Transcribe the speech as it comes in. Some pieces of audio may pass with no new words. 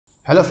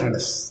Hello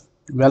friends,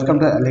 welcome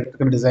to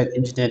Electrical Design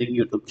Engineering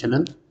YouTube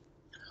channel.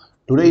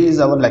 Today is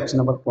our lecture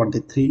number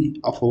 23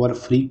 of our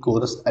free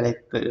course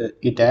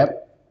Etap.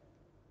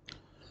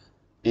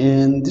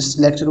 In this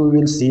lecture we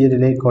will see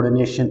relay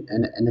coordination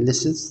and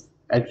analysis.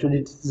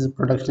 Actually this is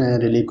production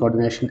and relay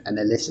coordination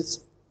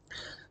analysis.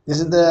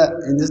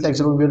 In this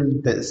lecture we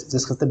will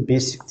discuss the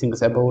basic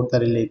things about the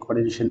relay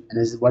coordination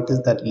analysis. What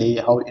is the relay,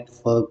 how it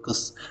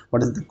works,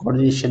 what does the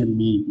coordination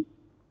mean,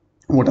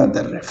 what are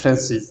the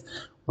references,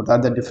 what are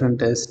the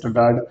different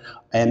standard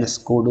INS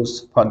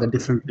codes for the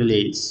different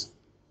relays.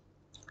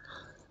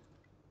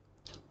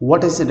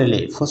 What is a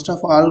relay? First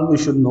of all, we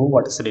should know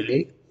what is a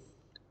relay.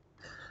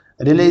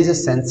 A relay is a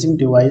sensing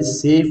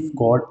device,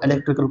 safeguard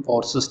electrical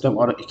power system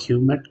or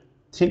equipment.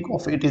 Think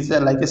of it as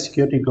like a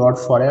security guard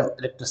for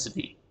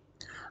electricity.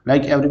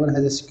 Like everyone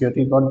has a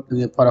security guard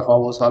for a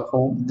house or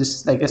home, this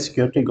is like a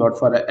security guard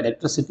for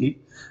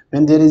electricity.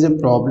 When there is a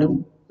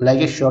problem like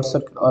a short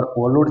circuit or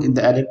overload in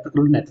the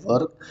electrical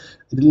network,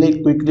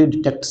 relay quickly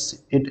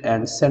detects it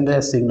and sends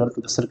a signal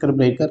to the circuit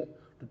breaker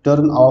to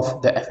turn off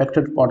the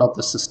affected part of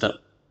the system.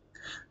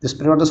 This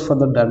prevents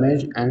further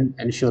damage and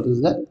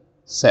ensures the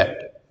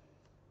safety.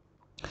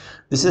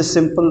 This is a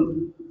simple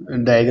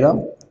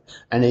diagram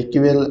and it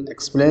will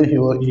explain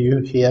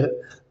here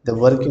the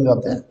working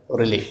of the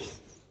relay.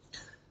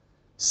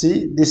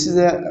 See, this is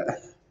a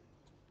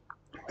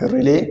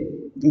relay,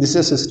 this is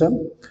a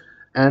system,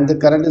 and the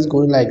current is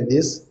going like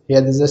this.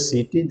 Here is a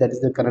CT, that is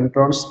the current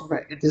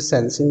transfer. It is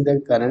sensing the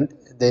current.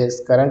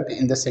 This current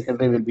in the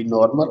secondary will be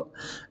normal,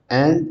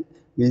 and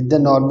with the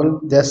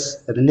normal,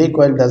 this relay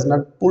coil does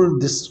not pull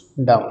this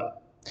down.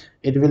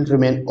 It will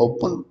remain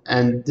open,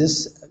 and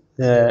this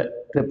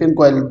tripping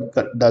coil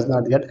does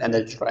not get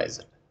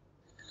energized.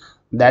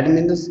 That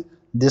means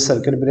this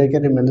circuit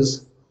breaker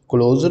remains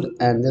closed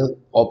and the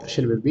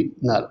operation will be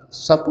null.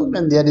 Suppose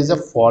when there is a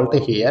fault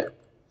here,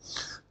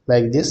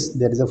 like this,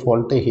 there is a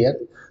fault here,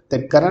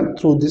 the current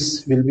through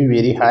this will be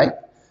very high.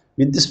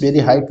 With this very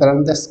high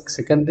current, the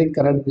secondary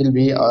current will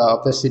be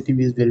of the CT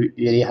is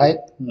very high,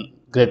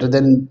 greater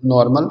than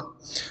normal,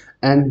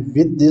 and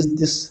with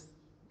this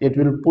it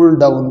will pull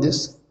down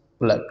this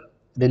plug.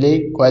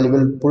 Relay coil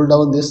will pull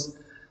down this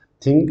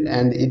thing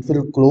and it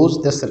will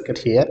close the circuit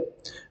here.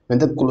 When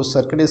the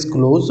circuit is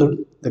closed,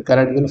 the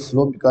current will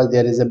flow because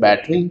there is a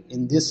battery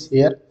in this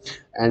here,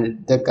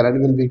 and the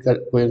current will be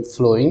going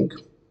flowing,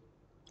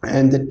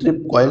 and the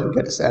trip coil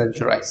gets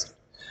energized.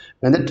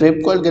 When the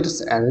trip coil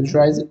gets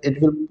energized,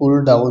 it will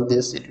pull down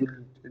this, it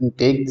will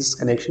take this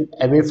connection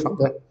away from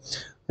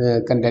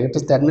the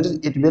contactors. That means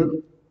it will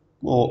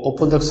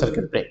open the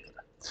circuit breaker.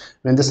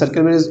 When the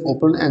circuit breaker is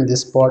open, and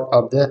this part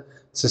of the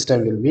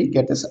system will be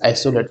gets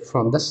isolated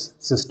from the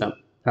system,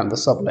 from the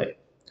supply.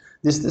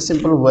 This is the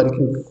simple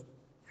working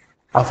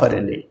of a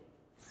relay.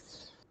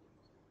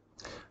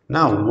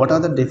 Now, what are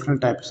the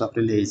different types of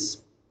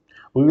relays?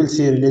 We will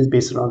see relays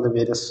based on the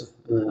various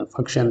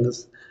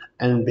functions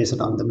and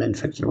based on the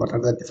manufacturer. What are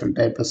the different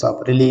types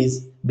of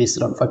relays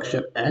based on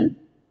function and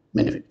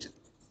manufacturer?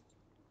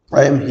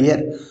 I am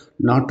here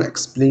not to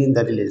explain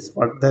the relays.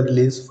 What the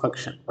relays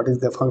function? What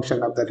is the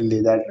function of the relay?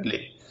 That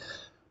relay,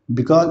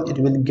 because it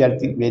will get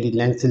the very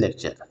lengthy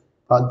lecture.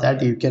 For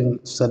that, you can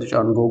search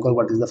on Google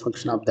what is the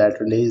function of that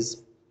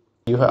relays.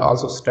 You have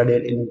also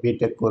studied in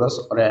BTech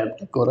course or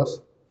MTech course.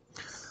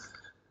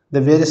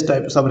 The various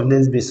types of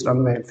relays based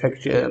on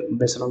manufacture,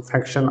 based on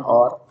function,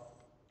 or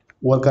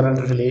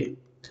overcurrent relay,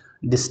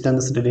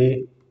 distance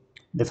relay,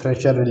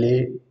 differential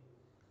relay,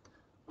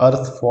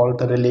 earth fault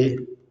relay,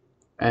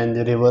 and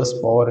reverse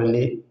power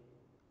relay,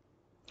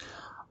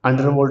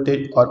 under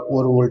voltage or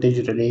over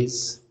voltage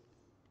relays.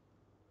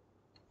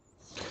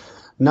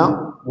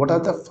 Now, what are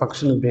the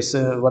function based?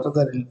 What are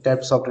the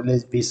types of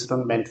relays based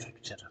on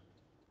manufacture?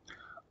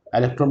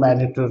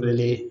 Electromagnetic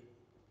relay,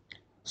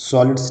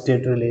 solid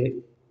state relay,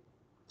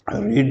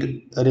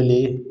 reed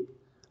relay,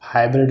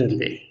 hybrid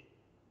relay.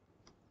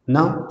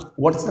 Now,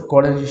 what is the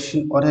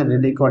coordination or a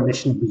relay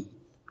coordination mean?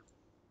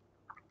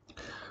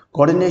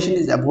 Coordination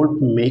is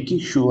about making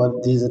sure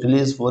these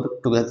relays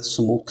work together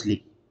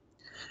smoothly.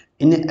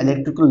 In an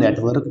electrical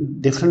network,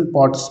 different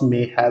parts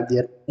may have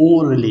their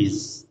own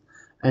relays,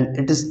 and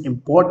it is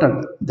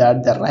important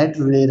that the right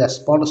relay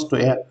responds to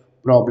a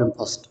problem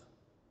first.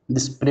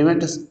 This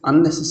prevents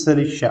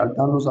unnecessary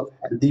shutdowns of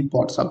healthy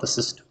parts of the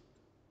system.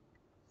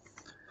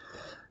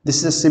 This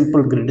is a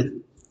simple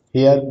grid.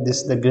 Here,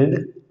 this is the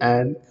grid,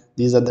 and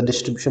these are the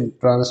distribution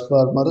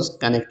transformers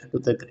connected to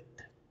the grid.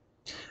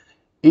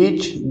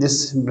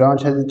 This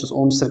branch has its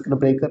own circuit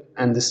breaker,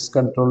 and this is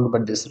controlled by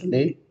this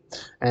relay.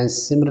 And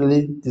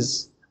similarly,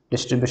 this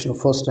distribution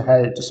first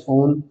has its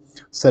own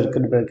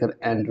circuit breaker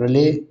and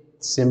relay.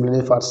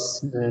 Similarly for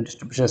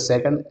distribution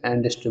second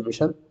and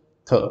distribution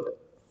third.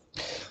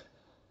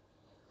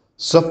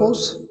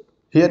 Suppose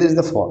here is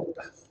the fault.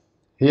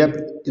 Here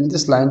in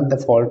this line the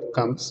fault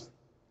comes,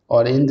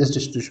 or in this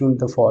distribution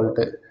the fault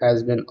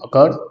has been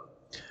occurred.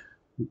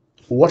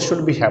 What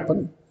should be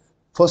happen?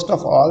 First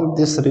of all,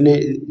 this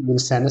relay will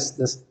sense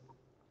this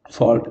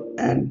fault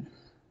and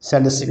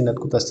send a signal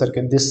to the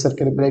circuit, this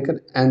circuit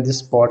breaker, and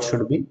this port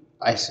should be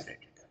isolated.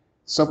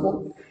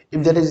 Suppose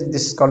if there is,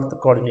 this is called the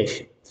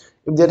coordination.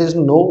 If there is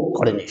no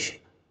coordination,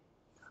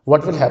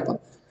 what will happen?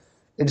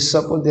 It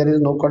suppose there is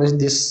no coordination,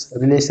 this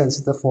relay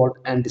senses the fault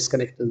and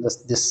disconnects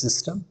this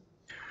system.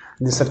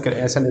 This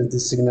circuit sends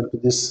this signal to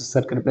this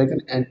circuit breaker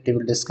and it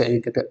will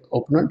get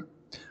opened.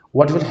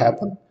 What will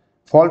happen?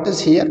 Fault is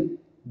here.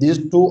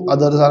 These two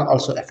others are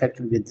also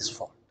affected with this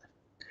fault.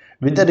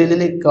 With the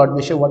relay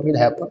coordination, what will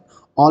happen?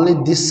 Only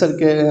this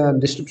circuit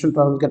distribution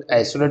transformer get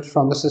isolated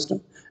from the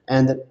system,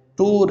 and the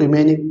two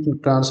remaining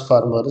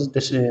transformers,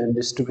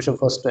 distribution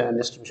first and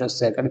distribution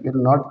second,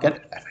 will not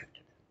get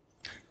affected.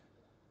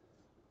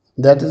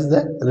 That is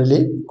the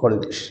relay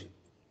coordination.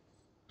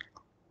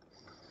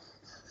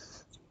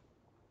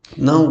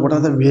 Now, what are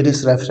the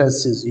various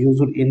references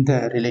used in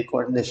the relay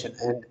coordination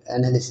and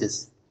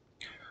analysis?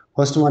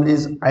 First one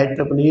is IEEE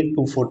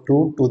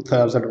 242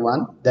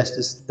 2001.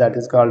 That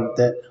is called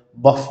the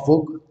Buff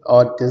Book,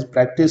 or it is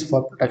Practice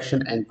for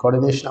Protection and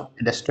Coordination of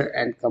Industrial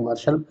and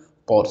Commercial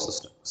Power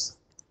Systems.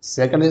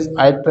 Second is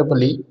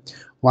IEEE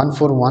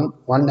 141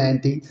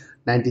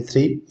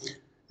 190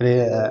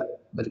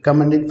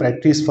 recommended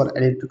practice for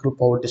electrical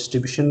power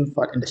distribution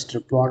for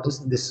industrial plants.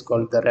 This is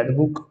called the Red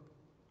Book.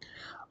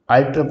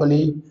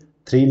 IEEE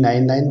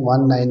 399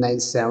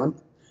 1997.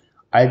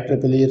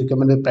 IEEE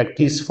recommended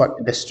practice for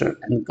industrial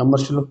and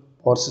commercial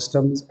power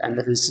systems, and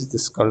this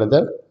is called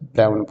the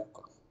Brown Book.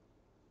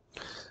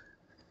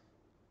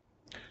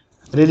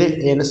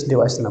 Relay ANS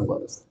device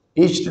numbers.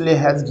 Each relay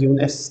has given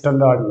a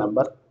standard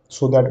number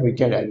so that we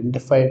can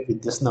identify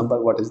with this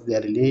number what is their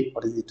relay,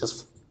 what is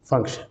its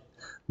function.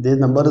 These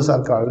numbers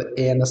are called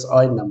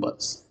ANSI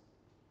numbers.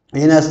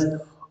 ANSI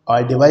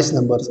device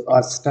numbers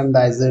are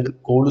standardized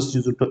codes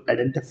used to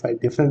identify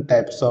different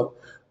types of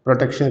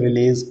protection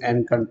relays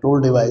and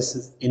control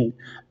devices in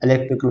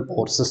electrical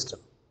power system.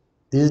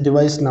 These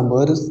device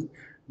numbers,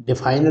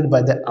 defined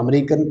by the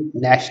American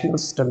National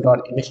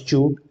Standard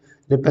Institute,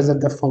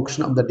 represent the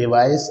function of the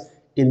device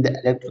in the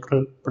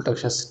electrical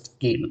protection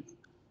scheme.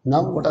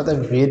 Now, what are the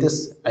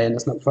various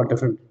INS numbers for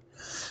different?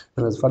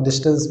 For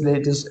distance relay,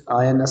 it is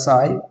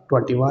INSI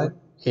 21,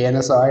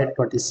 ANSI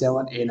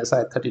 27,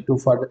 ANSI 32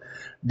 for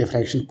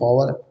differential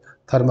power,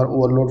 thermal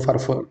overload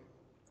for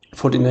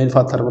 49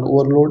 for thermal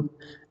overload,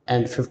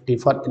 and 50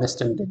 for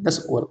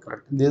instantaneous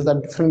overcurrent. These are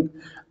different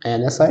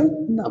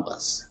INSI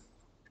numbers.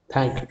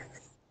 Thank you.